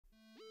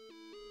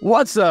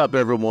What's up,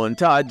 everyone?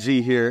 Todd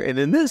G here, and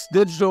in this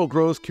digital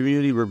growth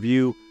community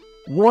review,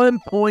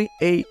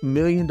 $1.8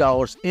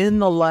 million in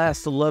the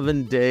last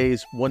 11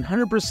 days,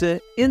 100%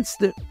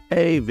 instant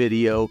pay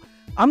video.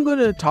 I'm going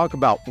to talk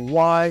about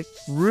why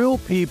real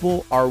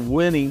people are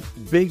winning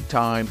big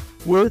time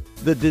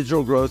with the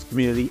digital growth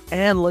community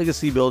and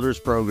legacy builders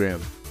program.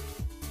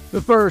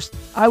 But first,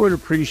 I would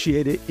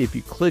appreciate it if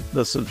you click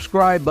the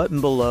subscribe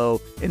button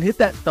below and hit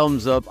that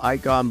thumbs up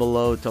icon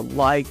below to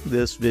like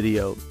this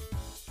video.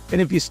 And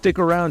if you stick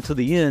around to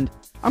the end,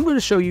 I'm going to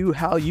show you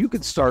how you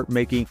can start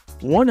making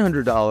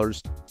 $100,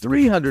 $300,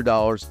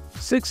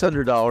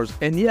 $600,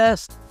 and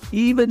yes,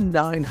 even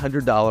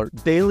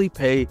 $900 daily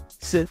pay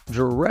sent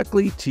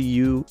directly to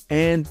you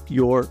and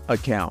your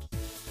account.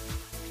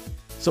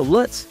 So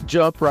let's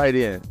jump right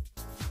in.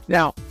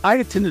 Now, I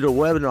attended a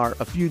webinar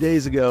a few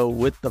days ago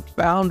with the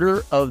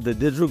founder of the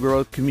Digital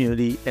Growth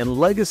Community and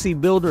Legacy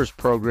Builders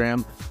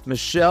Program,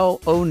 Michelle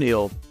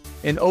O'Neill,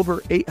 and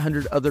over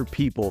 800 other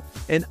people,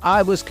 and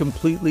I was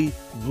completely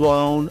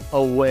blown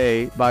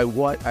away by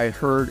what I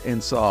heard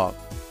and saw.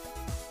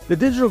 The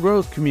Digital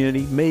Growth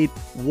Community made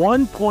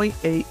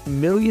 $1.8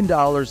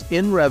 million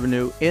in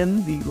revenue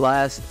in the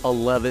last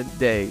 11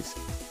 days.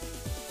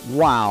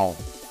 Wow.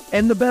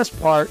 And the best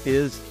part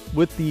is,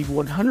 with the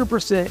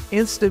 100%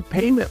 instant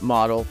payment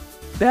model,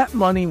 that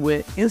money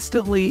went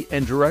instantly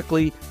and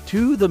directly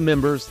to the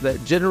members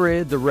that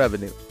generated the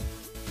revenue.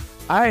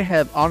 I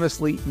have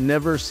honestly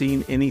never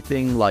seen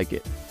anything like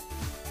it.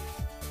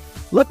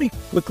 Let me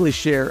quickly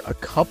share a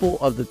couple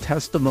of the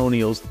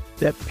testimonials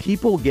that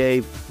people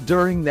gave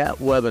during that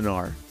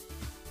webinar.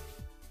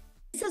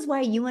 This is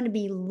why you want to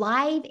be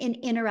live and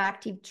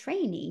interactive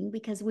training,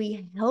 because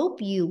we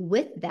help you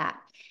with that.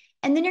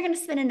 And then you're going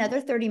to spend another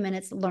 30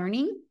 minutes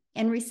learning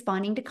and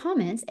responding to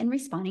comments and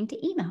responding to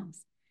emails.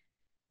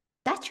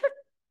 That's your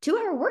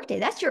 2-hour workday.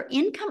 That's your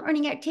income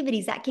earning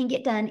activities that can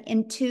get done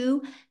in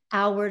 2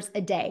 hours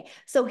a day.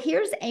 So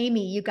here's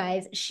Amy, you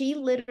guys. She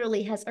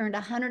literally has earned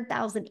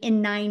 $100,000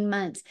 in 9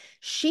 months.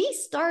 She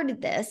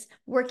started this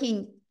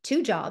working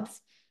 2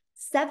 jobs,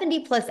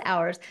 70 plus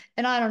hours.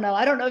 And I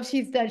don't know if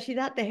she's done. She's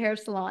at the hair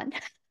salon.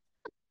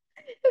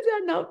 Is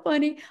that not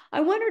funny? I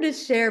want her to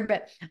share,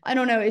 but I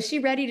don't know. Is she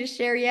ready to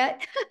share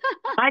yet?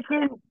 I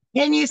can.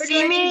 Can you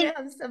see me? To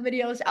have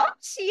somebody else. Oh,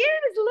 she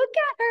is. Look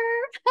at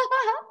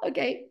her.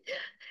 Okay.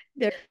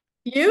 They're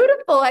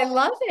beautiful. I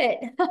love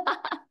it.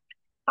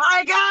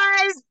 Hi,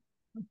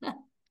 guys.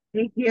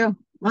 Thank you.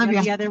 Love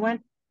you. The other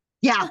one?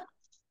 Yeah.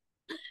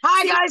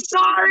 Hi, guys.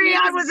 Sorry,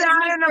 I was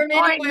at an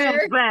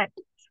appointment, but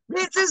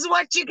this is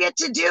what you get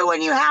to do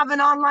when you have an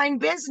online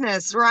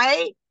business,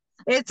 right?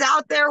 It's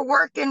out there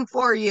working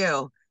for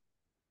you.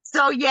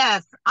 So,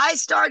 yes, I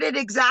started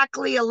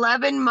exactly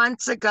 11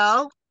 months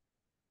ago,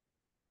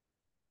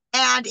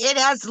 and it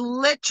has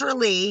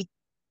literally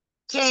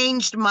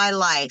changed my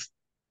life.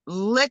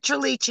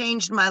 Literally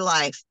changed my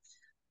life.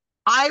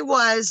 I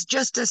was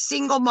just a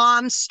single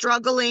mom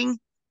struggling.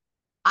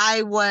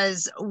 I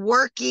was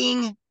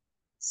working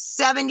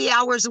 70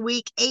 hours a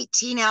week,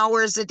 18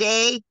 hours a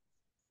day,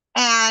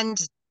 and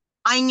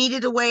I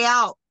needed a way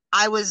out.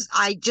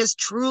 I just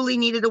truly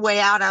needed a way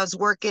out. I was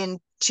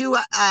working 2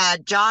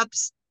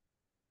 jobs.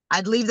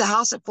 I'd leave the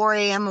house at 4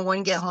 a.m. and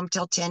wouldn't get home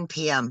till 10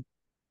 p.m.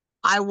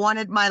 I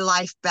wanted my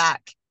life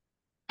back.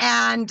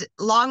 And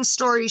long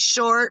story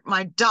short,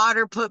 my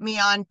daughter put me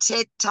on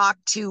TikTok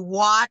to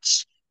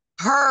watch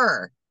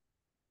her.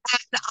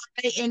 And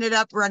I ended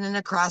up running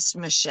across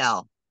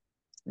Michelle.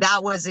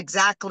 That was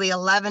exactly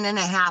 11 and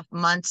a half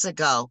months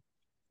ago.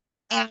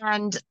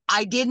 And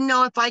I didn't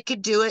know if I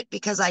could do it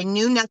because I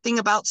knew nothing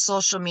about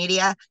social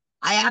media.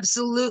 I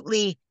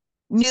absolutely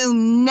knew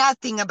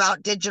nothing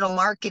about digital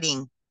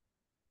marketing.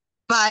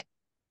 But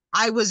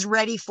I was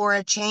ready for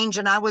a change,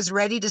 and I was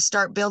ready to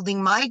start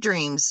building my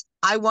dreams.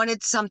 I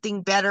wanted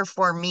something better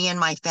for me and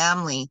my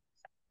family.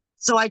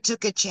 So I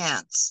took a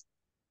chance.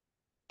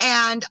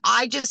 And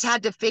I just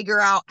had to figure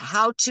out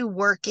how to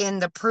work in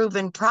the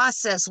proven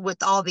process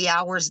with all the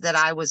hours that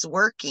I was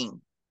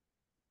working.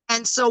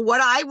 And so what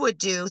I would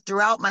do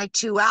throughout my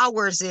 2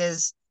 hours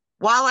is,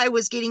 while I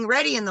was getting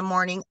ready in the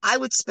morning, I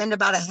would spend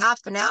about a half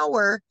an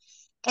hour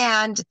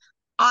and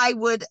I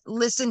would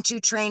listen to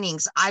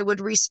trainings. I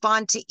would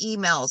respond to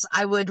emails.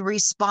 I would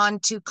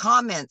respond to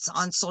comments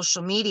on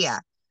social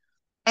media.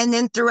 And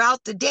then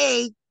throughout the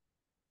day,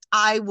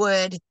 I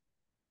would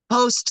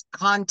post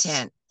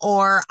content,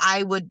 or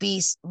I would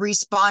be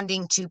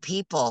responding to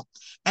people,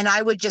 and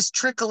I would just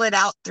trickle it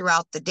out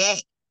throughout the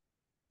day.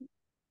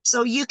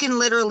 So you can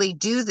literally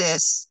do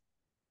this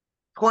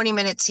 20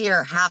 minutes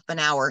here, half an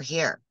hour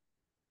here.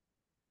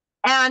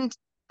 And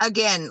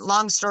again,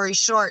 long story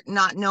short,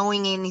 not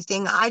knowing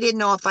anything, I didn't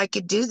know if I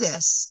could do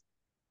this.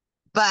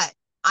 But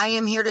I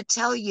am here to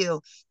tell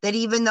you that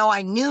even though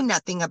I knew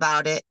nothing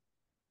about it,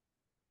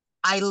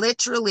 I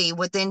literally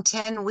within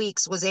 10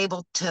 weeks was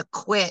able to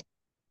quit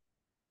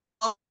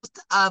both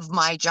of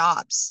my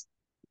jobs.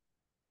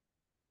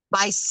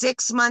 By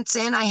 6 months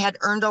in, I had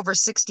earned over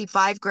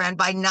 65 grand.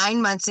 By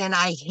 9 months in,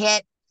 I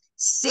hit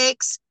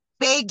 6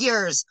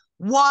 figures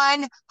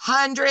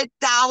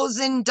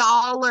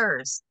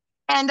 $100,000.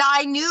 And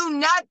I knew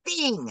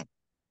nothing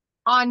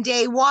on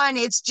day one.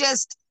 It's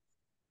just,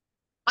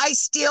 I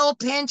still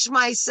pinch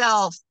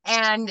myself.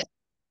 And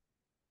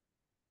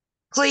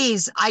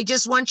please, I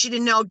just want you to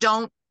know,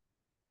 don't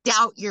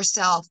doubt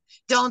yourself.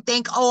 Don't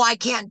think, oh, I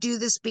can't do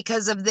this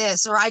because of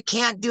this, or I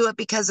can't do it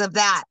because of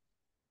that.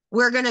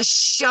 We're going to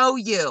show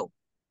you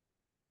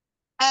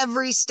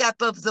every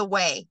step of the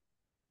way,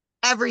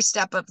 every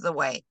step of the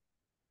way.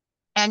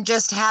 And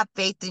just have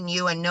faith in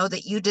you and know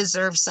that you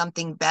deserve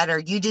something better.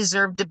 You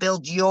deserve to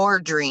build your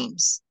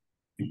dreams.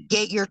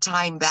 Get your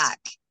time back.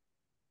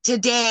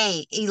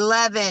 Today,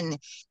 11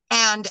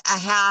 and a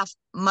half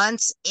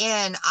months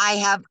in, I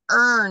have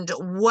earned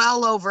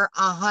well over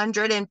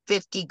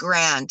 150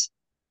 grand.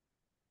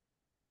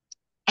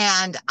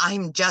 And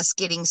I'm just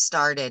getting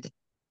started.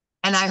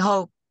 And I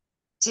hope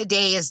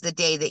today is the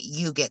day that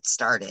you get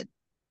started.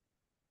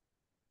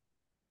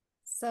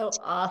 So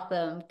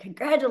awesome.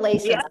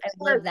 Congratulations. Yes. I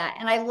love that.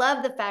 And I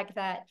love the fact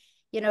that,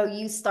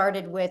 you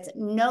started with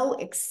no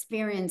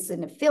experience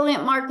in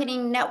affiliate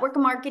marketing, network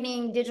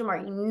marketing, digital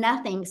marketing,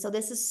 nothing. So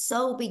this is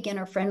so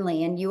beginner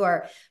friendly, and you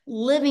are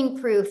living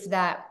proof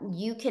that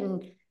you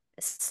can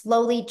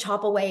slowly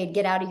chop away and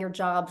get out of your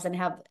jobs and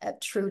have a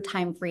true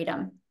time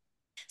freedom.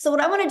 So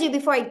what I want to do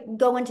before I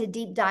go into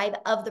deep dive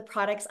of the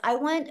products, I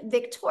want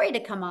Victoria to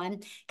come on,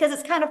 because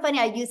it's kind of funny.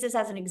 I use this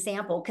as an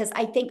example because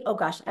I think, oh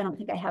gosh, I don't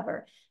think I have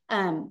her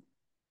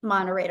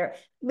moderator,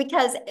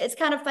 because it's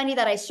kind of funny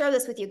that I share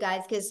this with you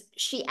guys, because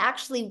she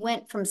actually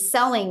went from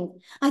selling,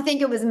 I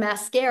think it was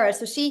mascara.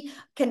 So she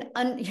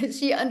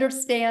she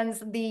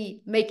understands the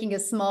making a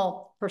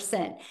small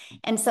percent.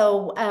 And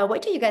so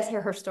wait till you guys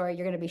hear her story.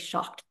 You're going to be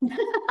shocked.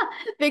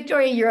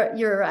 Victoria,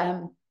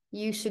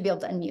 you should be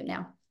able to unmute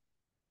now.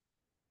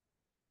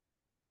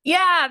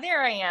 Yeah,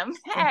 there I am.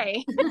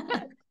 Hey,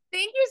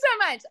 thank you so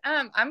much.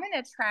 I'm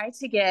gonna try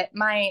to get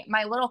my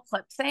little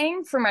clip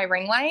thing for my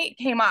ring light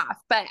came off,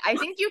 but I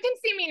think you can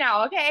see me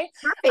now. Okay.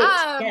 Perfect.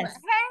 Yes. Hey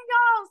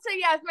y'all. So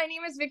yes, my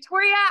name is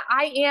Victoria.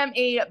 I am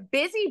a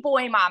busy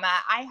boy mama.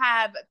 I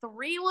have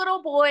 3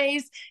 little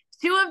boys.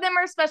 2 of them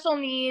are special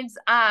needs.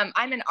 I'm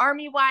an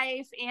Army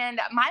wife, and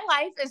my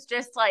life is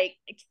just like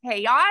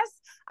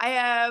chaos. I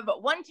have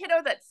 1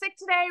 kiddo that's sick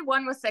today.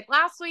 1 was sick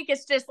last week.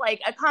 It's just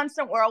like a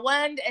constant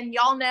whirlwind. And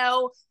y'all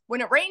know when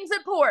it rains,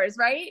 it pours,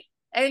 right?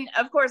 And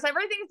of course,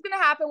 everything's going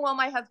to happen while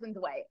my husband's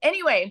away.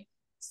 Anyway,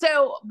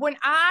 so when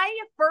I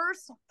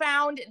first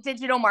found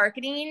digital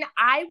marketing,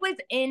 I was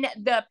in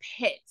the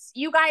pits.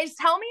 You guys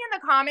tell me in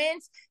the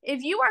comments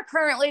if you are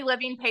currently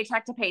living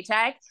paycheck to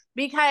paycheck,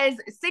 because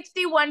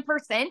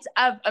 61%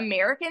 of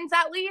Americans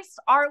at least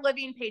are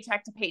living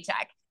paycheck to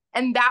paycheck.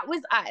 And that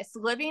was us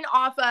living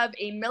off of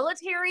a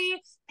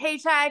military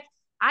paycheck.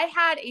 I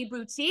had a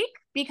boutique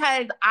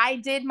because I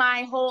did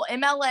my whole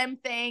MLM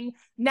thing.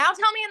 Now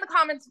tell me in the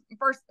comments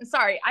first.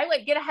 Sorry, I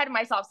get ahead of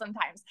myself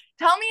sometimes.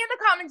 Tell me in the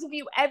comments if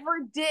you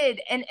ever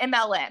did an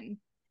MLM,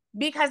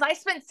 because I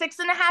spent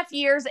 6.5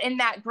 years in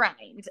that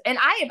grind. And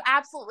I have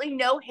absolutely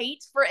no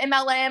hate for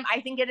MLM. I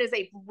think it is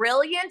a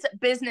brilliant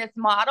business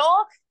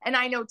model. And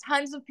I know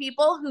tons of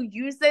people who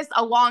use this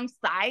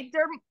alongside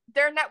their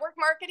network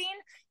marketing.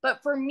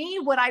 But for me,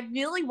 what I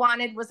really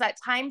wanted was that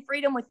time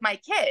freedom with my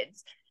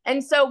kids.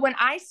 And so when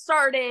I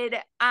started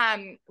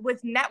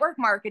with network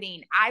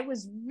marketing, I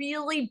was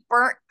really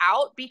burnt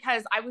out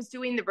because I was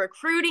doing the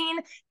recruiting,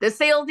 the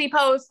salesy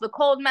posts, the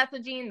cold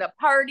messaging, the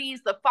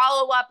parties, the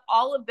follow-up,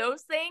 all of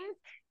those things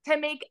to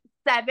make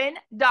 $7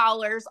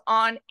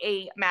 on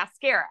a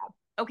mascara.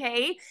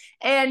 Okay.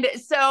 And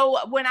so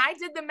when I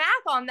did the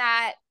math on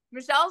that,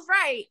 Michelle's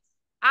right.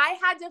 I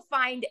had to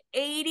find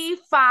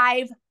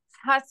 85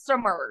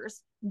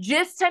 customers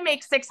just to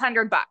make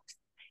 $600.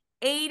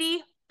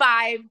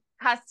 85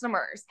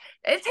 customers.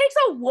 It takes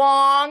a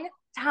long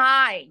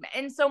time.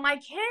 And so my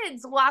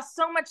kids lost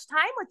so much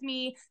time with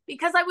me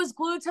because I was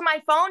glued to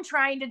my phone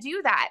trying to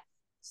do that.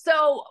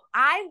 So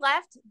I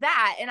left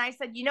that and I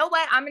said, you know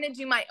what? I'm going to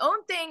do my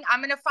own thing.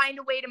 I'm going to find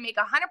a way to make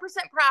 100%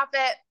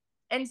 profit.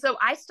 And so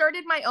I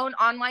started my own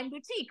online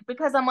boutique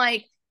because I'm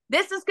like,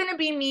 this is going to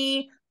be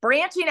me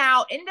branching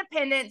out,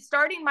 independent,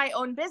 starting my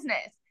own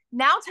business.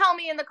 Now tell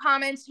me in the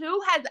comments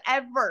who has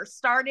ever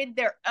started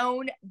their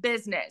own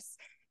business.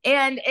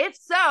 And if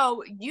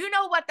so, you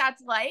know what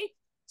that's like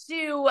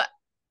to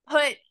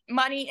put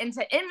money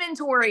into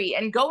inventory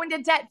and go into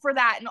debt for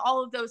that and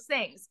all of those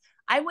things.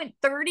 I went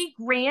 30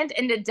 grand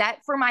into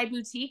debt for my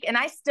boutique, and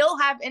I still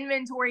have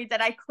inventory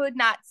that I could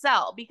not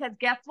sell because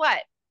guess what?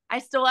 I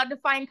still had to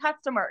find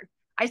customers.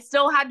 I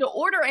still had to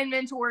order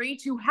inventory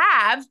to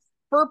have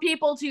for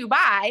people to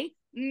buy.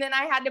 And then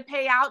I had to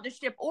pay out to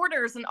ship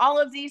orders and all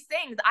of these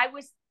things. I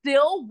was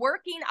still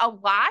working a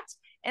lot.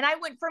 And I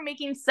went from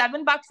making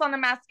 $7 on a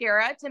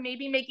mascara to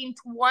maybe making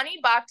 $20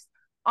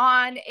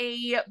 on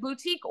a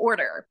boutique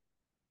order.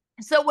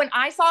 So when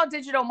I saw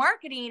digital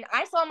marketing,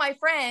 I saw my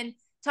friend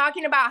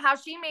talking about how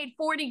she made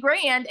 40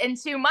 grand in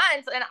 2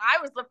 months. And I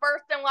was the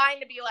first in line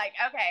to be like,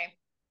 okay,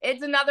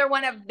 It's another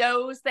one of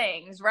those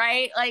things,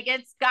 right? Like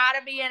it's got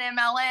to be an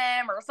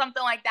MLM or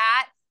something like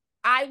that.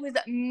 I was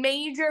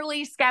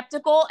majorly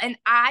skeptical, and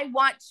I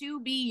want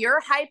to be your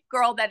hype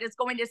girl that is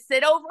going to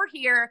sit over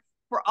here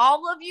for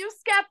all of you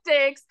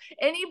skeptics,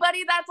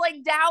 anybody that's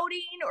like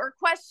doubting or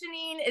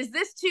questioning, is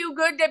this too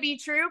good to be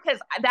true? Because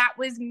that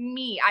was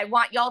me. I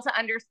want y'all to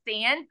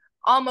understand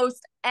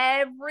almost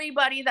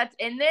everybody that's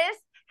in this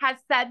has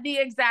said the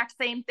exact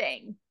same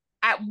thing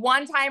at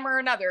one time or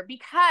another,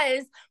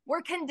 because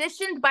we're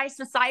conditioned by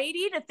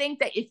society to think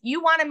that if you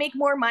want to make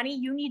more money,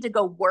 you need to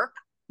go work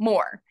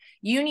more.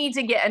 You need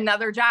to get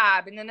another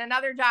job and then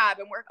another job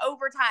and work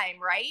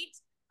overtime, right?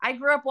 I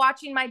grew up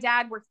watching my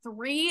dad work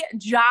 3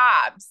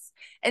 jobs.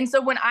 And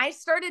so when I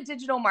started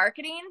digital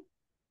marketing,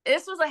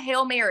 this was a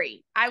Hail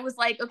Mary. I was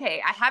like, okay,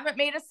 I haven't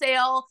made a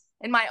sale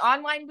in my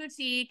online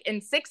boutique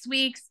in 6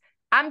 weeks.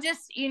 I'm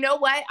just, you know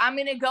what? I'm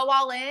going to go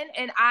all in,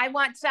 and I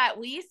want to at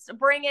least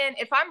bring in,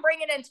 if I'm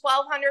bringing in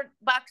 $1,200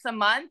 a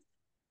month,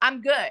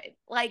 I'm good.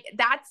 Like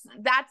that's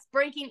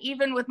breaking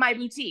even with my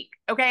boutique.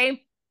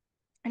 Okay.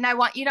 And I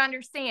want you to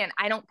understand,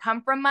 I don't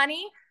come from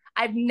money.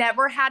 I've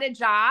never had a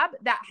job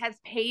that has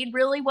paid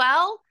really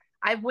well.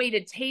 I've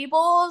waited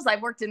tables.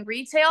 I've worked in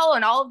retail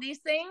and all of these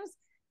things.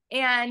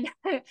 And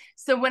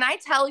so when I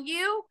tell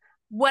you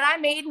what I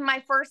made in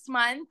my first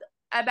month,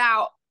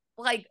 about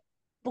like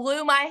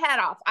blew my head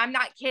off. I'm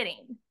not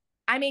kidding.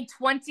 I made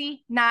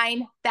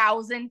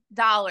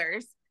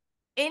 $29,000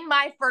 in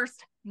my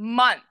first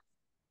month.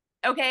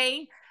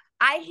 Okay.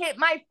 I hit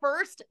my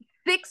first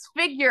 6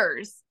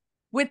 figures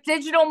with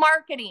digital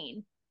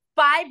marketing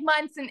 5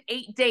 months and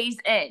 8 days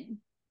in.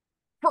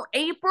 For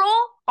April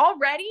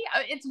already,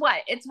 it's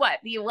what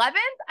the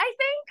 11th, I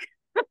think.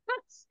 The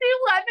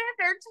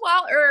 11th or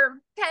 12th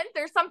or 10th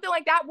or something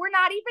like that. We're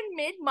not even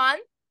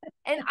mid-month,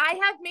 and I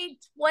have made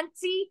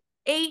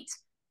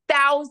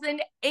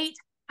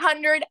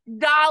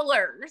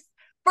 $28,800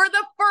 for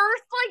the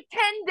first like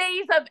 10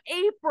 days of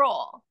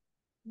April.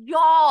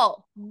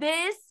 Y'all,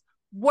 this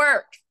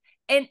works.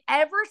 And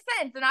ever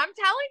since, and I'm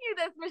telling you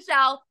this,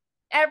 Michelle,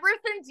 ever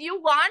since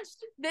you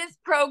launched this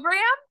program,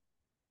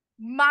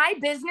 my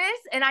business,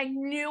 and I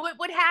knew it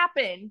would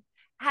happen,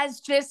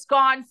 has just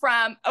gone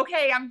from,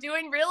 okay, I'm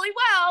doing really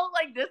well,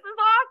 like this is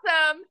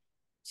awesome,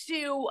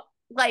 to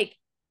like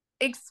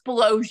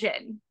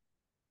explosion.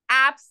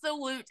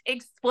 Absolute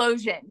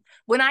explosion.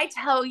 When I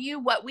tell you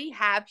what we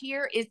have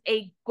here is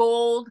a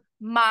gold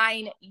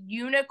mine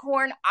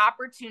unicorn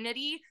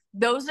opportunity,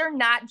 those are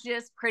not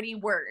just pretty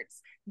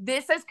words.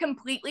 This has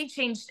completely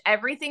changed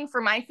everything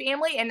for my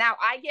family. And now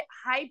I get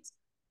hyped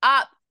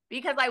up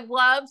because I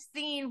love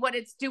seeing what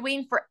it's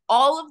doing for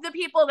all of the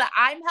people that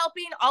I'm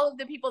helping, all of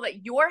the people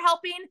that you're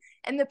helping,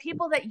 and the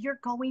people that you're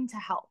going to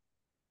help.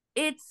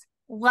 It's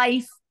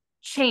life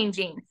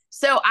changing.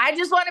 So I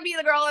just want to be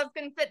the girl that's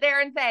going to sit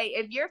there and say,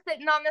 if you're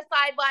sitting on the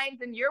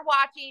sidelines and you're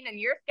watching and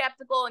you're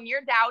skeptical and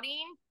you're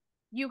doubting,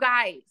 you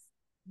guys,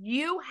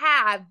 you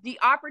have the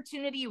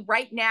opportunity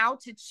right now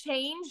to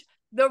change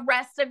the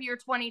rest of your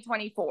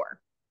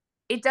 2024.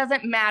 It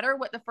doesn't matter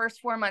what the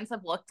first 4 months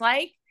have looked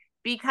like,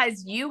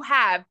 because you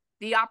have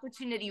the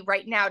opportunity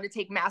right now to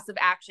take massive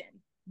action.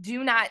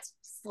 Do not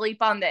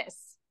sleep on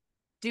this.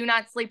 Do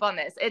not sleep on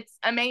this. It's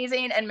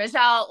amazing. And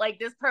Michelle, like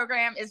this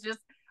program is just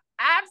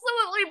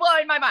absolutely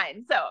blowing my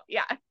mind. So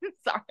yeah,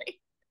 sorry.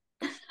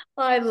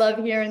 Oh, I love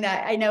hearing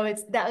that. I know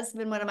that's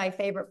been one of my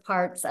favorite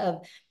parts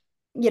of,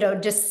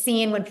 just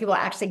seeing when people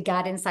actually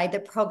got inside the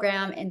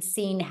program and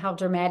seeing how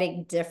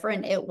dramatic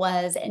different it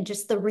was, and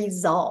just the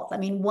result. I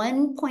mean,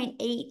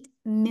 1.8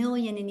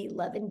 million in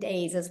 11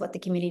 days is what the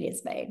community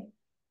has made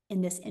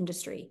in this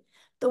industry.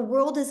 The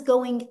world is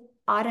going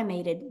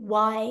automated.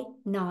 Why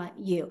not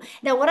you?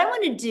 Now, what I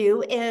want to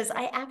do is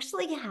I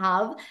actually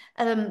have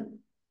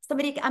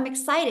somebody I'm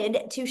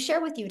excited to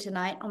share with you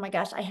tonight. Oh my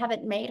gosh, I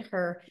haven't made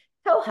her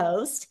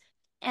co-host.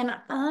 And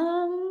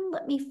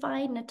let me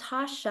find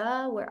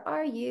Natasha. Where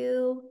are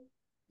you?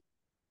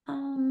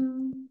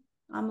 I'm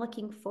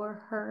looking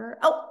for her.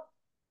 Oh,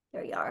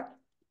 there you are.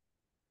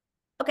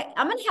 Okay,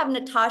 I'm gonna have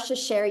Natasha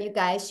share, you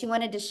guys. She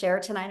wanted to share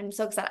tonight. I'm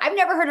so excited. I've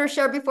never heard her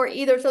share before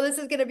either, so this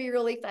is gonna be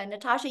really fun.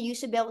 Natasha, you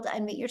should be able to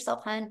unmute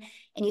yourself, hun,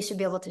 and you should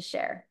be able to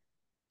share.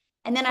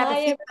 And then I have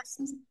a few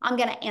questions I'm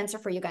gonna answer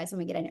for you guys when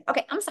we get in here.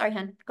 Okay, I'm sorry,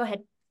 hun. Go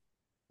ahead.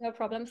 No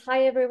problem.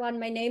 Hi, everyone.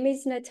 My name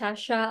is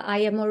Natasha. I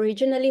am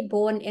originally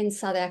born in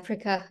South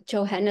Africa,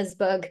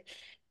 Johannesburg.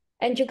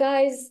 And you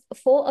guys,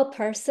 for a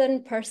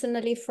person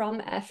personally from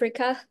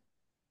Africa,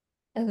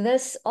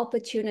 this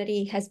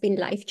opportunity has been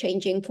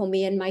life-changing for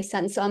me and my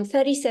son. So I'm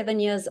 37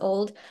 years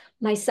old.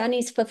 My son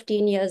is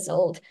 15 years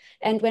old.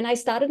 And when I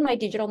started my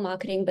digital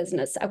marketing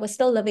business, I was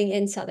still living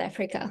in South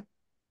Africa.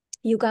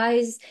 You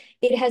guys,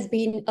 it has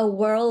been a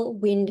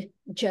whirlwind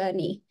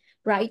journey,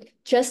 right?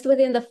 Just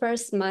within the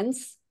first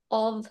months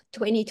of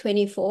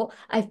 2024,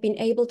 I've been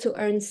able to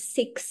earn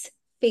 6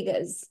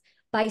 figures.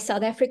 By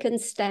South African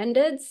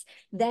standards,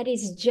 that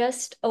is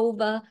just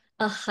over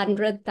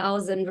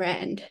 100,000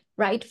 Rand,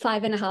 right?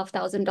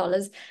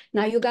 $5,500.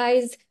 Now, you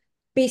guys,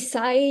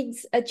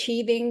 Besides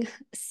achieving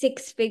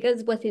 6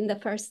 figures within the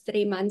first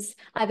 3 months,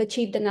 I've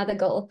achieved another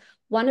goal.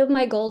 One of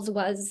my goals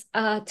was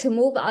to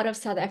move out of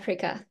South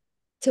Africa,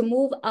 to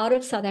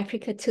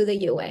the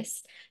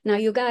US. Now,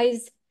 you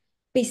guys,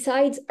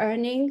 besides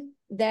earning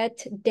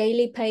that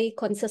daily pay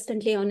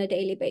consistently on a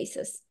daily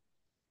basis,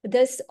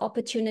 this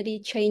opportunity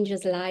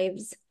changes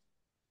lives.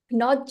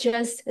 Not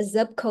just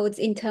zip codes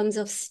in terms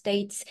of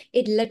states.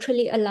 It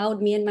literally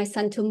allowed me and my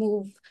son to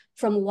move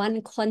from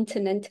one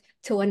continent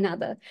to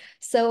another.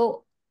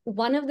 So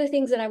one of the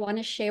things that I want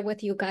to share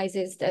with you guys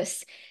is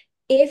this.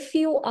 If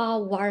you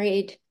are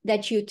worried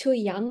that you're too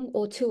young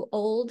or too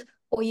old,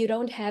 or you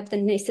don't have the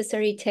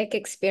necessary tech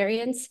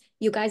experience,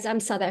 you guys, I'm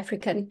South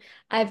African.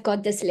 I've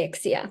got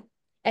dyslexia.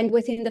 And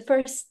within the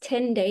first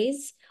 10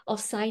 days of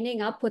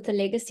signing up with the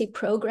legacy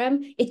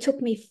program, it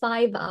took me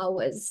 5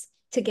 hours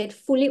to get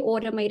fully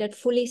automated,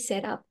 fully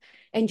set up.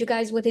 And you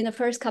guys, within the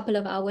first couple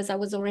of hours, I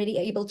was already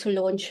able to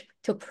launch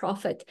to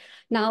profit.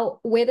 Now,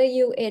 whether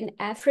you're in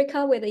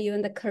Africa, whether you're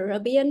in the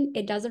Caribbean,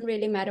 it doesn't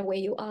really matter where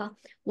you are.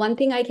 One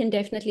thing I can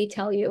definitely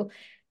tell you,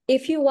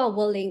 if you are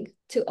willing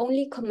to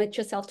only commit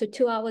yourself to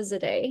 2 hours a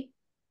day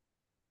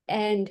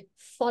and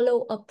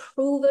follow a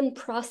proven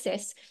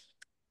process,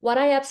 what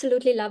I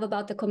absolutely love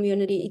about the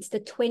community, it's the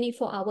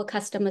 24-hour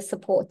customer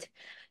support.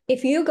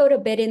 If you go to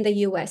bed in the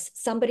US,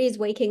 somebody is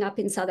waking up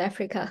in South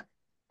Africa,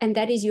 and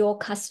that is your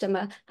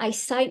customer.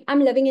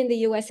 I'm living in the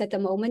US at the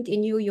moment in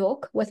New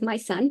York with my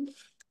son.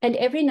 And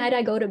every night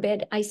I go to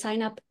bed, I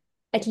sign up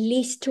at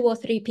least 2 or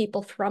 3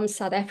 people from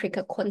South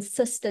Africa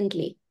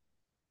consistently.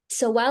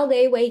 So while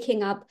they're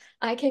waking up,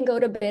 I can go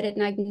to bed at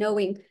night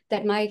knowing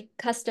that my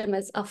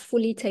customers are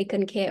fully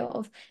taken care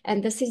of.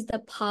 And this is the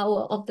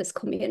power of this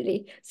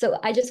community. So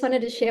I just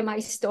wanted to share my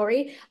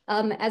story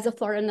as a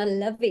foreigner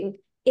living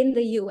in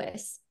the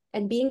US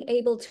and being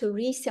able to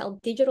resell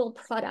digital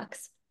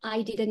products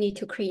I didn't need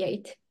to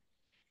create.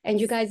 And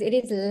you guys, it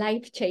is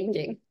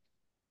life-changing.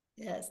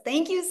 Yes,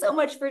 thank you so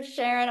much for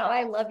sharing. Oh,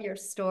 I love your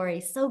story.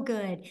 So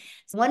good.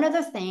 One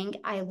other thing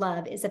I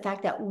love is the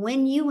fact that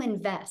when you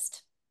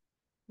invest,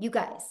 you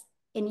guys,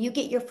 and you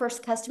get your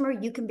first customer,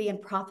 you can be in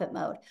profit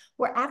mode.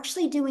 We're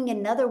actually doing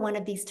another one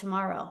of these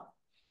tomorrow.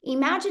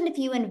 Imagine if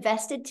you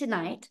invested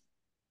tonight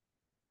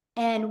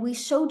and we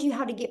showed you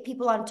how to get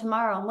people on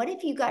tomorrow. And what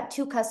if you got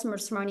 2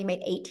 customers tomorrow and you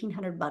made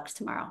 $1,800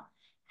 tomorrow?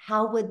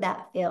 How would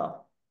that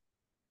feel?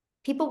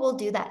 People will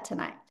do that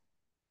tonight.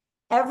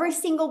 Every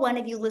single one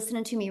of you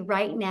listening to me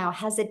right now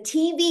has a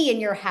TV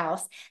in your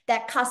house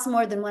that costs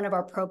more than one of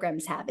our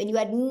programs have. And you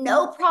had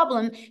no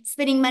problem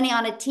spending money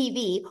on a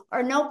TV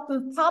or no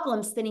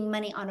problem spending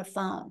money on a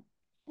phone.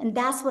 And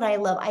that's what I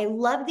love. I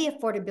love the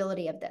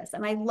affordability of this.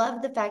 And I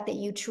love the fact that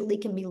you truly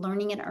can be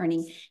learning and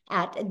earning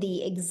at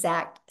the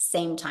exact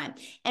same time.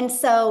 And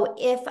so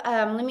if,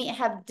 let me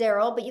have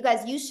Daryl, but you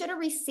guys, you should have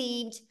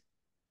received,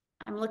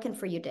 I'm looking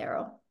for you,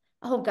 Daryl.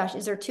 Oh gosh,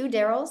 is there 2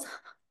 Daryls?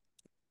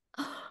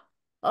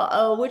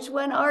 Uh-oh, which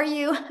one are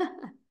you?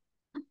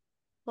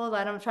 Hold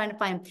on, I'm trying to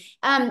find.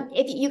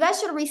 If you guys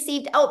should have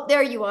received, oh,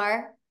 there you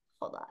are.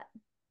 Hold on.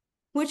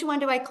 Which one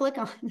do I click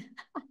on?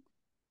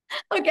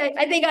 Okay,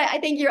 I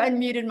think you're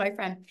unmuted, my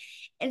friend.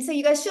 And so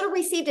you guys should have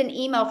received an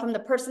email from the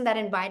person that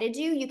invited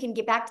you. You can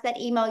get back to that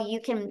email.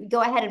 You can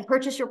go ahead and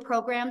purchase your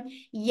program.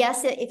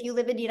 Yes, if you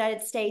live in the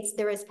United States,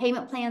 there is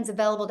payment plans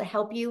available to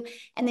help you.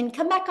 And then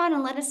come back on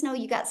and let us know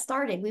you got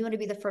started. We want to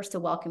be the first to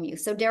welcome you.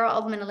 So Daryl,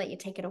 I'm going to let you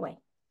take it away.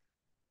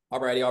 All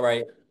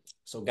right.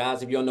 So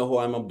guys, if you don't know who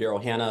I'm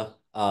Daryl Hannah.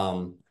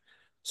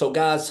 So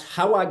guys,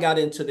 how I got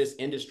into this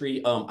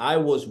industry, I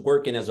was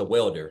working as a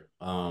welder,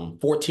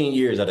 14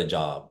 years at a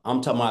job.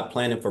 I'm talking about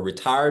planning for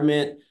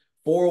retirement,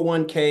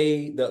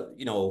 401k,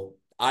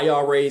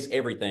 IRAs,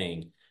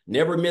 everything.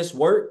 Never missed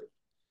work.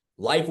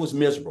 Life was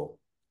miserable.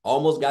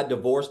 Almost got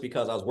divorced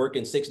because I was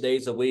working 6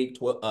 days a week,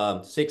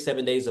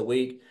 7 days a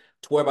week,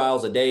 12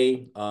 hours a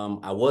day.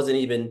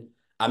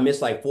 I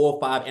missed like 4 or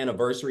 5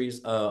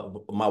 anniversaries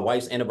of my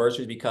wife's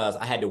anniversaries because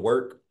I had to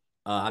work.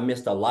 I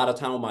missed a lot of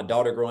time with my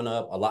daughter growing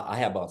up. I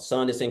have a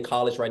son that's in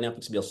college right now,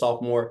 to be a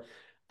sophomore.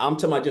 I'm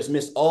talking about just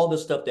missed all the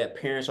stuff that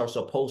parents are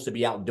supposed to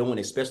be out doing,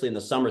 especially in the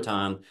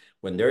summertime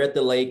when they're at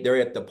the lake, they're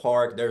at the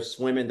park, they're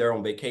swimming, they're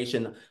on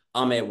vacation.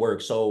 I'm at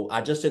work. So I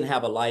just didn't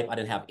have a life. I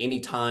didn't have any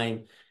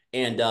time.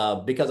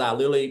 And because I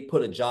literally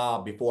put a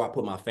job before I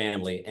put my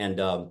family. And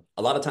a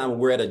lot of times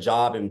we're at a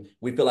job and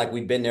we feel like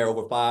we've been there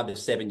over 5 to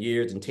 7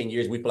 years and 10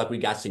 years. We feel like we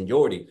got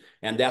seniority.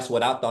 And that's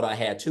what I thought I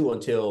had too,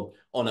 until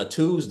on a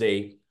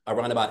Tuesday,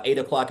 around about 8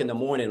 o'clock in the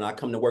morning, I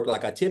come to work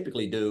like I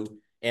typically do.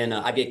 And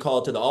I get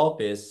called to the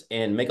office,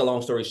 and make a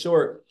long story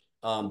short,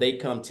 they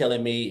come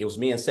telling me, it was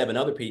me and 7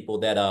 other people,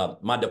 that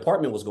my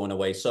department was going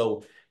away.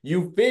 So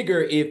you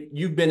figure if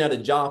you've been at a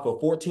job for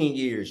 14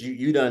 years,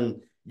 you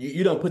done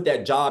put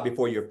that job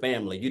before your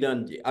family. You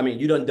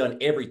done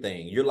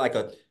everything. You're like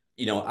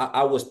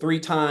I was 3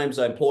 times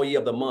employee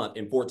of the month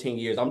in 14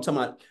 years. I'm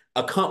talking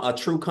about a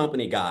true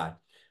company guy.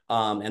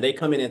 And they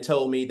come in and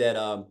told me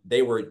that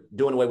they were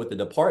doing away with the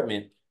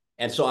department.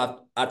 And so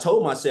I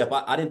told myself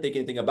I didn't think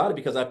anything about it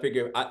because I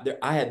figured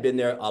I had been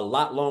there a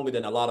lot longer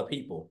than a lot of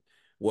people.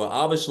 Well,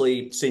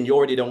 obviously,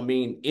 seniority don't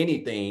mean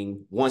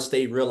anything once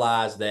they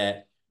realize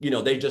that,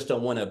 they just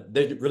don't want to,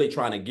 they're really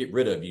trying to get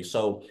rid of you.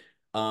 So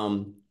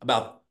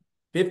about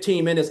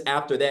 15 minutes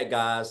after that,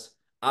 guys,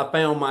 I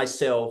found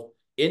myself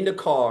in the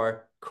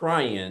car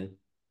crying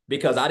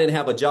because I didn't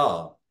have a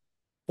job.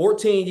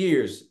 14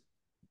 years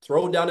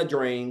thrown down the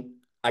drain.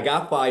 I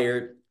got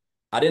fired.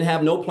 I didn't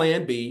have no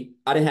plan B.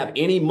 I didn't have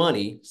any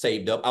money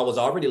saved up. I was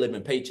already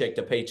living paycheck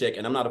to paycheck,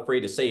 and I'm not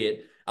afraid to say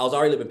it. I was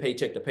already living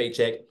paycheck to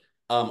paycheck.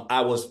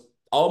 I was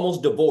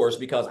almost divorced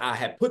because I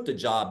had put the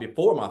job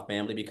before my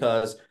family,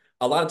 because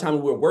a lot of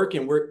times we're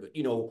working, we're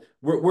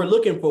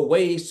looking for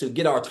ways to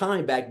get our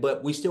time back,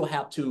 but we still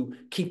have to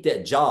keep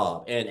that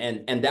job.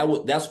 And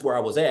that's where I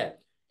was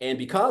at. And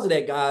because of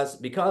that, guys,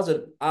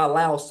 I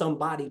allow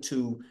somebody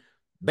to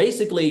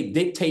basically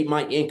dictate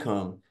my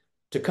income,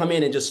 to come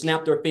in and just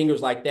snap their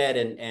fingers like that.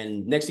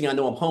 And next thing I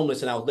know, I'm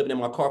homeless, and I was living in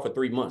my car for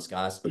 3 months,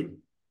 guys.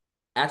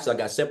 Actually, I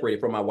got separated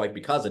from my wife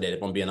because of that,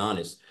 if I'm being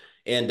honest.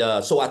 And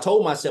so I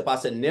told myself, I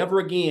said, never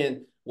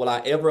again will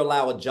I ever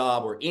allow a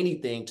job or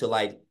anything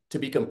to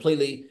be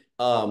completely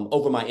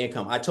over my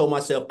income. I told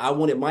myself I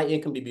wanted my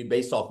income to be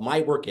based off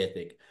my work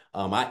ethic.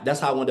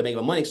 That's how I wanted to make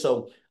my money.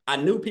 So I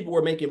knew people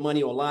were making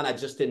money online. I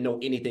just didn't know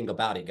anything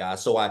about it,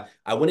 guys. So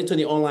I went into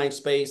the online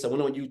space. I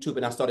went on YouTube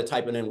and I started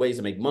typing in ways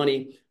to make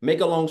money. Make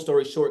a long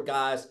story short,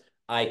 guys,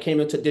 I came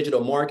into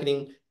digital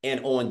marketing.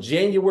 And on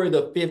January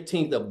the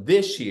 15th of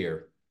this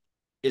year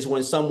is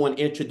when someone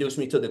introduced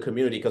me to the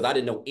community, because I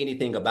didn't know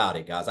anything about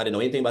it, guys. I didn't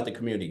know anything about the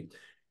community.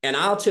 And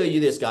I'll tell you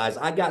this, guys,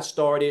 I got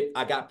started.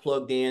 I got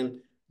plugged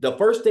in. The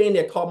first thing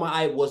that caught my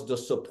eye was the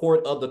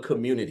support of the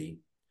community.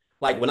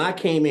 Like when I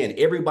came in,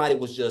 everybody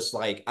was just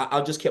like,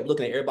 I just kept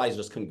looking at everybody,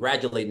 just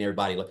congratulating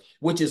everybody,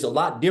 which is a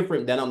lot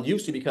different than I'm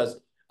used to, because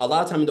a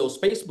lot of time in those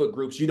Facebook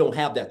groups, you don't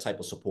have that type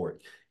of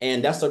support.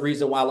 And that's the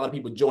reason why a lot of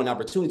people join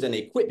opportunities and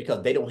they quit,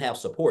 because they don't have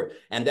support.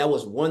 And that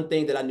was one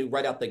thing that I knew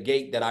right out the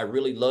gate that I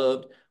really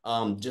loved.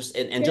 Just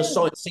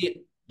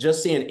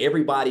seeing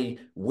everybody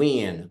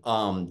win,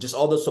 just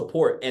all the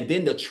support. And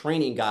then the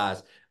training,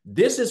 guys,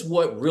 this is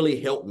what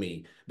really helped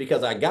me,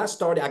 because I got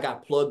started, I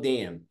got plugged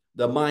in.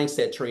 The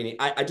mindset training.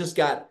 I just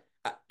got,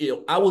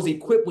 I was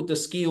equipped with the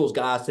skills,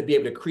 guys, to be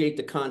able to create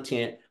the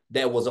content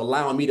that was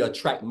allowing me to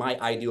attract my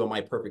ideal and my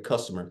perfect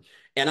customer.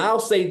 And I'll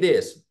say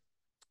this,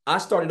 I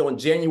started on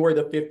January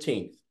the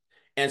 15th.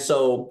 And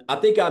so I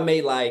think I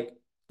made like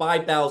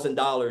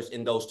 $5,000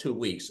 in those 2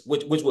 weeks,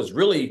 which was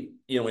really,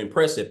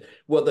 impressive.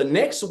 Well, the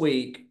next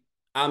week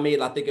I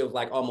think it was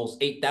like almost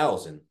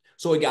 8,000.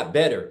 So it got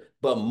better.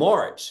 But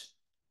March,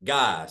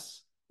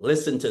 guys,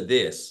 listen to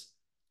this.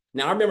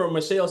 Now, I remember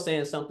Michelle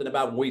saying something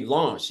about when we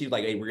launched. She was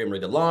like, hey, we're getting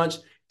ready to launch.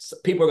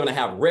 People are going to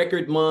have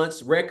record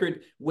months,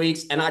 record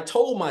weeks. And I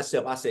told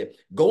myself, I said,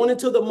 going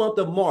into the month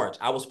of March,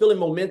 I was feeling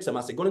momentum.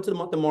 I said, going into the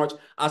month of March,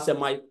 I said,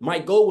 my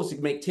goal was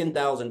to make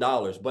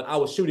 $10,000, but I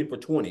was shooting for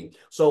 20.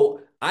 So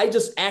I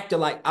just acted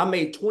like I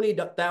made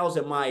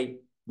 20,000 my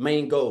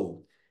main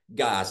goal.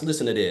 Guys,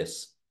 listen to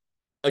this.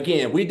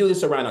 Again, we do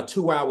this around a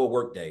 2-hour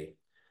workday.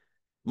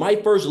 My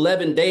first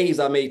 11 days,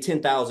 I made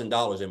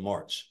 $10,000 in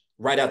March,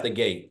 right out the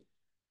gate.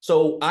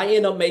 So I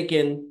ended up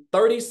making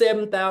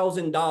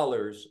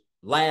 $37,000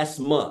 last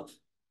month,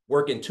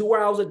 working 2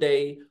 hours a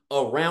day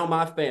around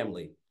my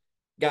family.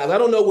 Guys, I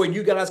don't know where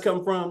you guys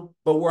come from,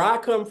 but where I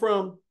come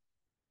from,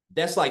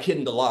 that's like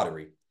hitting the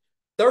lottery.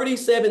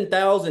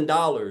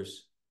 $37,000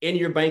 in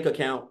your bank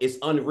account is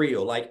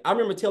unreal. Like, I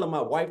remember telling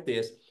my wife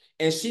this,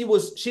 and she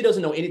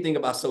doesn't know anything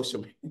about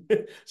social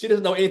media. She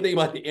doesn't know anything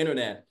about the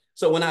internet.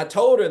 So when I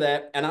told her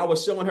that, and I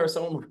was showing her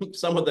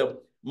some of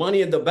the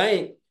money in the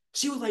bank,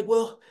 she was like,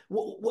 well,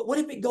 what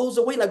if it goes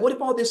away? Like, what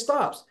if all this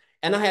stops?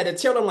 And I had to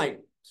tell them,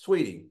 like,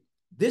 sweetie,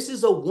 this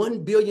is a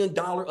 $1 billion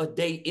a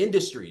day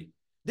industry.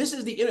 This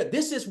is the internet.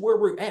 This is where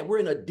we're at. We're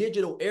in a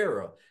digital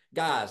era.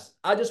 Guys,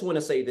 I just want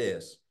to say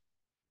this.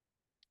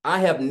 I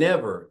have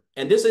never,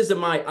 and this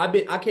isn't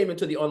I came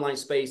into the online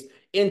space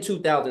in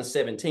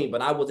 2017,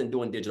 but I wasn't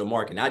doing digital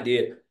marketing.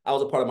 I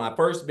was a part of my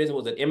first business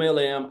was an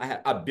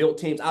MLM. I built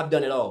teams. I've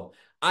done it all.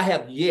 I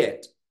have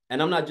yet,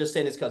 and I'm not just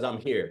saying this because I'm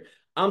here.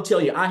 I'm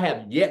telling you, I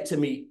have yet to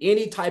meet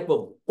any type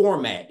of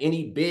format,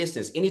 any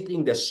business,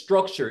 anything that's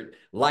structured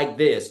like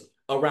this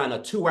around a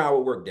 2-hour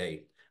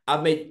workday.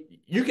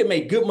 You can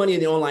make good money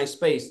in the online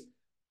space,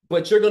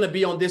 but you're going to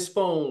be on this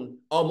phone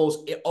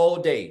almost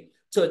all day.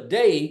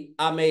 Today,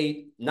 I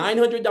made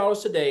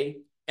 $900 today,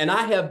 and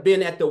I have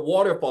been at the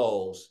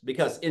waterfalls,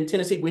 because in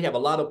Tennessee, we have a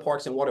lot of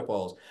parks and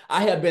waterfalls.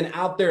 I have been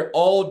out there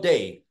all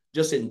day,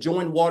 just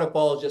enjoying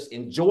waterfalls, just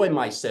enjoying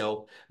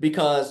myself,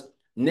 because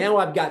now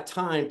I've got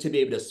time to be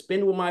able to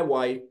spend with my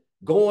wife,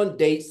 go on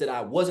dates that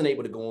I wasn't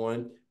able to go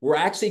on. We're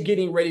actually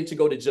getting ready to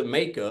go to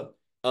Jamaica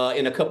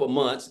in a couple of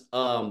months.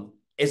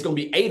 It's going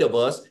to be 8 of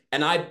us,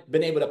 and I've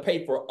been able to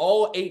pay for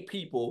all 8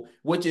 people,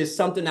 which is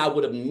something I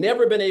would have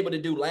never been able to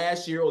do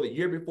last year or the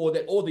year before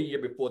that or the year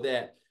before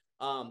that.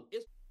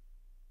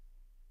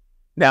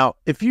 Now,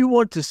 if you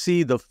want to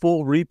see the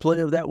full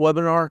replay of that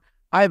webinar,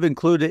 I have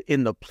included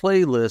in the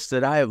playlist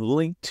that I have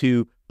linked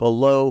to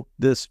below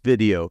this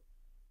video.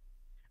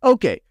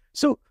 Okay,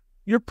 so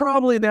you're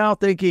probably now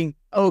thinking,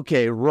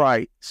 okay,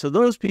 right, so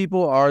those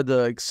people are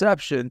the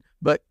exception,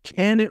 but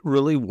can it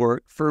really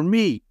work for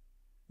me?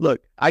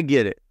 Look, I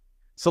get it.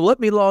 So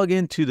let me log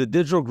into the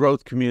digital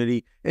growth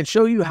community and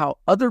show you how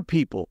other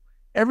people,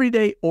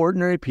 everyday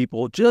ordinary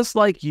people just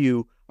like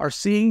you, are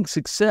seeing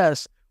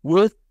success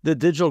with the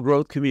digital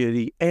growth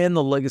community and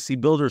the Legacy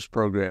Builders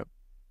program.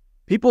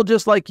 People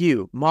just like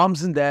you,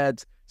 moms and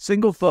dads,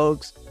 single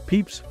folks,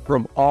 peeps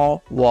from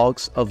all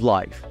walks of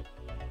life.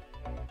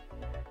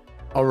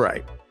 All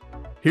right,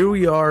 here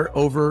we are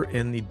over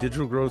in the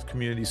Digital Growth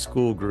Community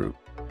School group.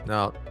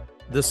 Now,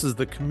 this is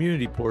the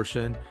community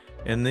portion,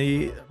 and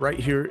right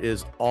here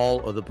is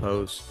all of the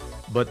posts,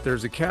 but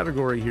there's a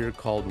category here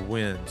called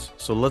wins.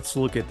 So let's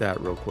look at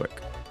that real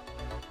quick.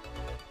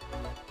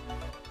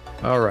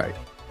 All right,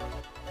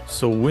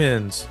 so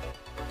wins.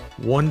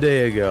 One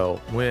day ago,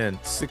 win,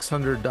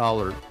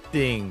 $600,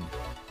 ding.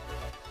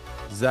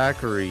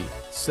 Zachary,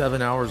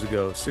 7 hours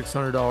ago,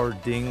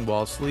 $600 ding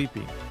while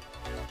sleeping.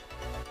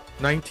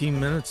 19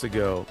 minutes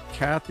ago,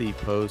 Kathy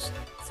posts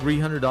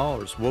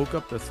 $300, woke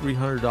up to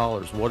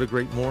 $300. What a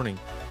great morning.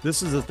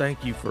 This is a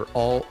thank you for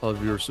all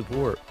of your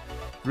support.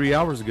 3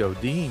 hours ago,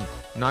 Dean,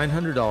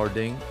 $900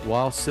 ding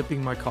while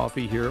sipping my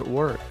coffee here at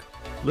work.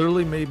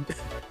 Literally made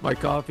my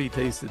coffee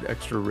tasted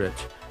extra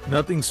rich.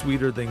 Nothing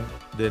sweeter than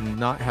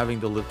not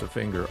having to lift a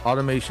finger.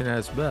 Automation at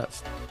its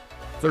best.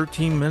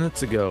 13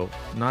 minutes ago,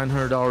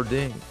 $900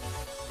 ding.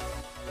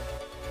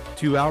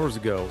 2 hours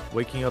ago,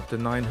 waking up to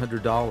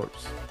 $900.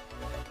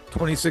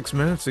 26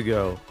 minutes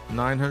ago,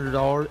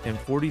 $900 and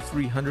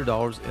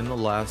 $4,300 in the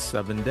last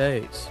 7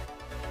 days.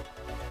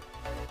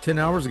 10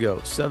 hours ago,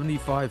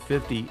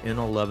 $7,550 in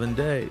 11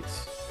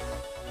 days.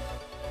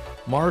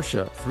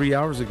 Marcia, 3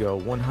 hours ago,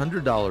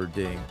 $100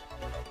 ding.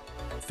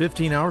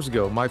 15 hours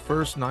ago, my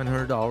first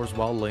 $900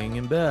 while laying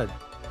in bed.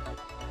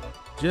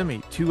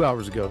 Jimmy, 2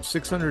 hours ago,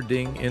 $600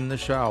 ding in the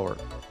shower.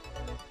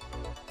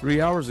 3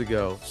 hours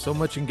ago, so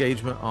much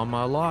engagement on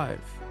my live.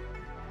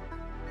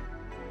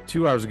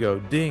 2 hours ago,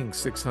 ding,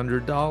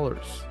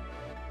 $600.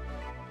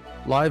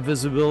 Live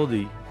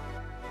visibility.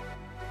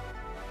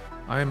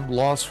 I am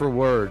lost for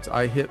words.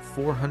 I hit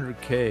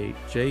 400K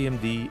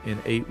JMD in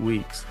 8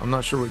 weeks. I'm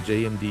not sure what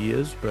JMD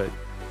is, but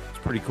it's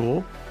pretty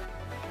cool.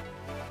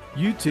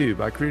 YouTube,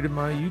 I created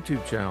my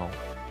YouTube channel.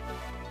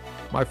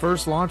 My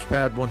first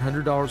Launchpad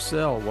 $100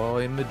 sale while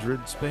in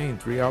Madrid, Spain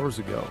 3 hours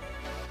ago.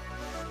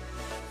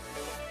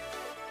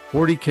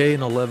 40K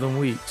in 11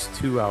 weeks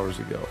 2 hours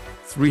ago.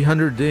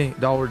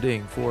 $300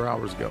 ding 4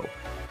 hours ago.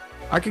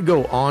 I could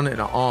go on and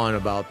on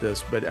about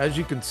this, but as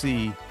you can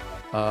see,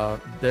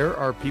 there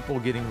are people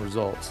getting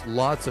results,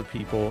 lots of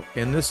people.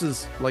 And this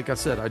is, like I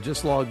said, I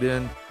just logged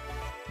in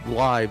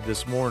live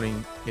this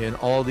morning, and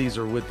all these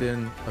are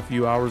within a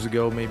few hours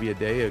ago, maybe a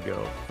day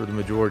ago for the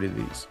majority of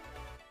these.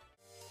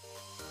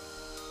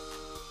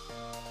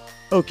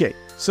 Okay,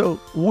 so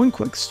one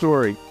quick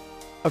story.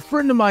 A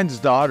friend of mine's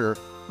daughter,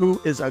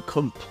 who is a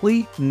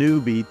complete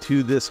newbie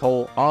to this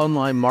whole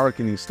online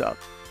marketing stuff,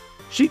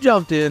 she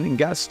jumped in and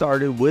got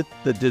started with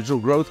the digital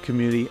growth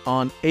community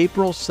on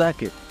April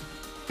 2nd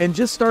and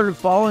just started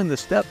following the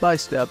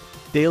step-by-step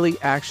daily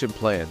action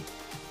plan.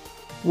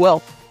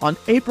 Well, on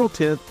April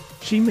 10th,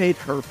 she made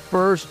her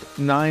first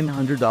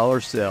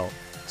 $900 sale,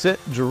 sent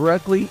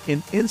directly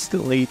and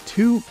instantly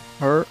to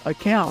her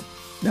account.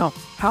 Now,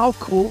 how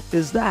cool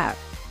is that?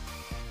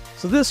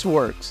 So this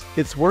works.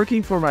 It's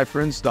working for my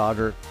friend's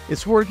daughter.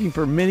 It's working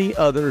for many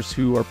others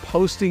who are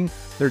posting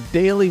their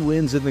daily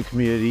wins in the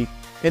community,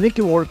 and it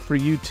can work for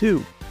you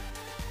too.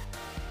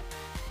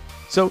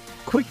 So,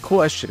 quick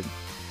question.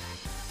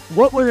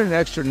 What would an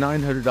extra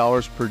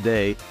 $900 per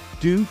day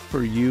do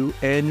for you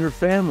and your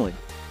family?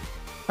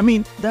 I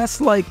mean,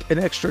 that's like an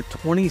extra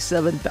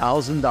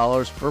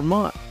 $27,000 per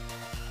month.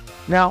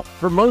 Now,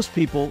 for most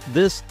people,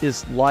 this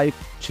is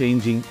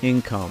life-changing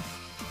income.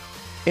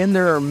 And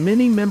there are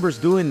many members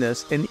doing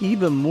this, and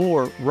even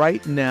more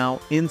right now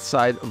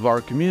inside of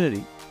our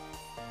community.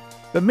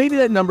 But maybe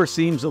that number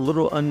seems a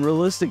little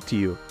unrealistic to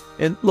you.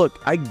 And look,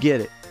 I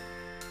get it.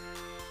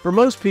 For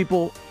most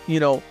people,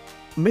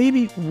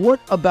 maybe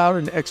what about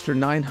an extra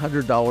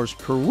 $900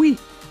 per week?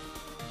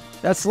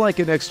 That's like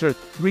an extra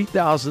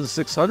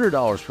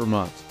 $3,600 per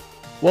month.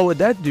 What would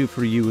that do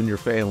for you and your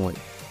family?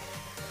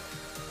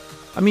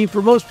 I mean,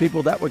 for most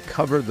people, that would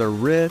cover their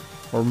rent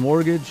or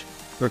mortgage,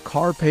 their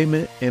car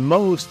payment, and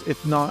most,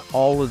 if not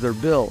all, of their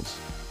bills.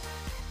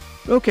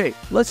 Okay,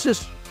 let's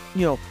just,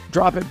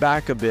 drop it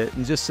back a bit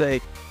and just say,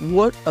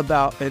 what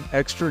about an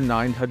extra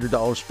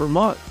 $900 per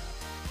month?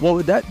 What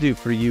would that do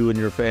for you and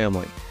your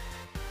family?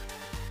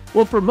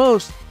 Well, for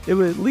most, it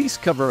would at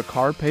least cover a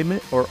car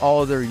payment or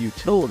all of their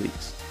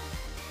utilities.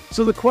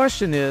 So the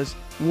question is,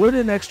 would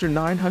an extra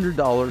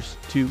 $900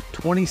 to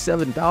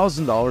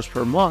 $27,000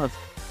 per month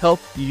help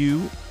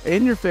you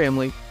and your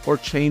family or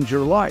change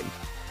your life?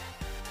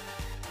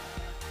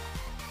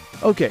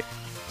 Okay,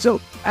 so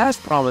as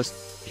promised,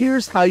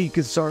 here's how you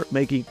can start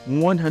making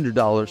 $100,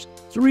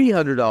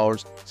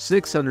 $300,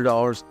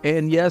 $600,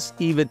 and yes,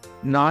 even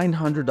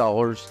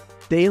 $900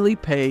 daily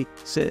pay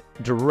sent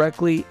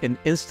directly and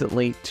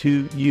instantly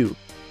to you.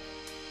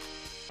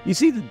 You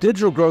see, the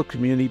digital growth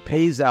community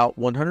pays out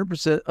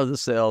 100% of the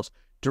sales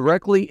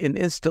directly and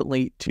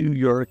instantly to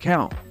your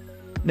account.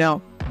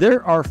 Now,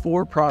 there are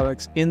 4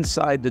 products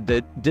inside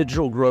the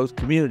digital growth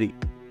community.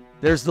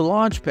 There's the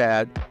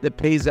Launchpad that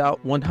pays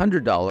out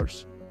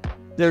 $100.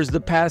 There's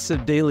the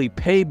Passive Daily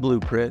Pay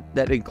Blueprint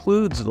that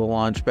includes the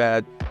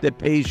Launchpad that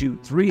pays you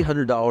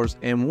 $300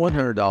 and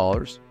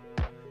 $100.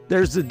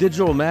 There's the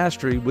Digital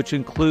Mastery, which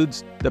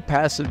includes the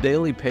Passive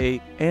Daily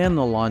Pay and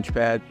the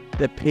Launchpad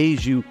that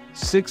pays you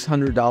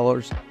 $600,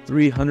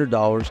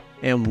 $300,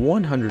 and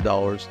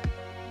 $100.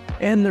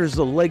 And there's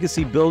the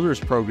Legacy Builders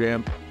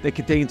program that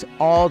contains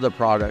all the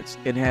products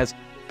and has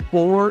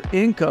 4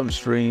 income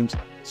streams,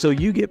 so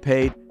you get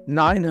paid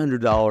 $900,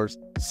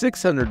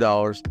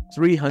 $600,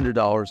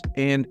 $300,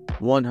 and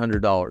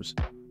 $100.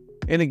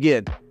 And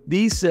again,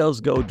 these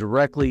sales go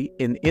directly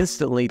and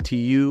instantly to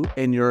you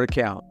and your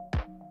account.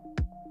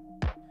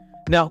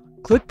 Now,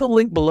 click the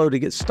link below to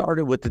get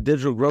started with the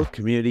digital growth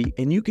community,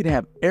 and you can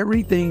have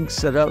everything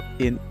set up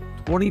in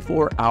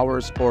 24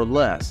 hours or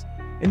less.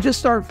 And just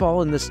start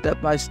following the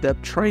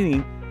step-by-step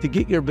training to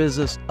get your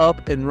business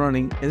up and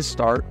running and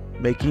start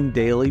making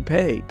daily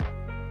pay.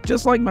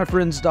 Just like my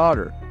friend's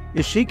daughter.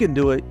 If she can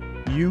do it,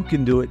 you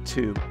can do it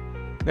too.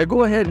 Now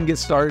go ahead and get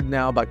started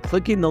now by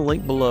clicking the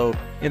link below,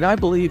 and I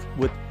believe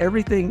with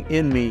everything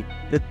in me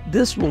that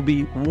this will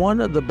be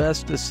one of the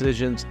best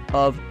decisions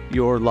of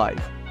your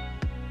life.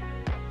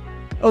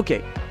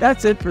 Okay,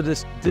 that's it for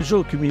this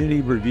digital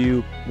community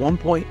review,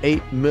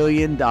 $1.8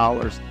 million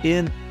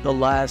in the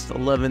last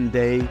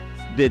 11-day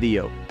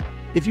video.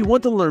 If you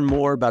want to learn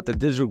more about the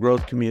digital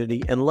growth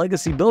community and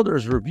Legacy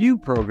Builders review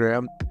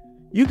program,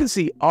 you can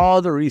see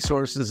all the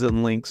resources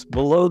and links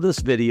below this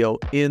video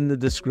in the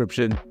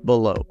description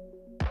below.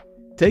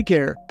 Take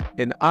care,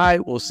 and I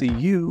will see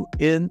you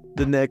in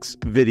the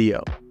next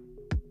video.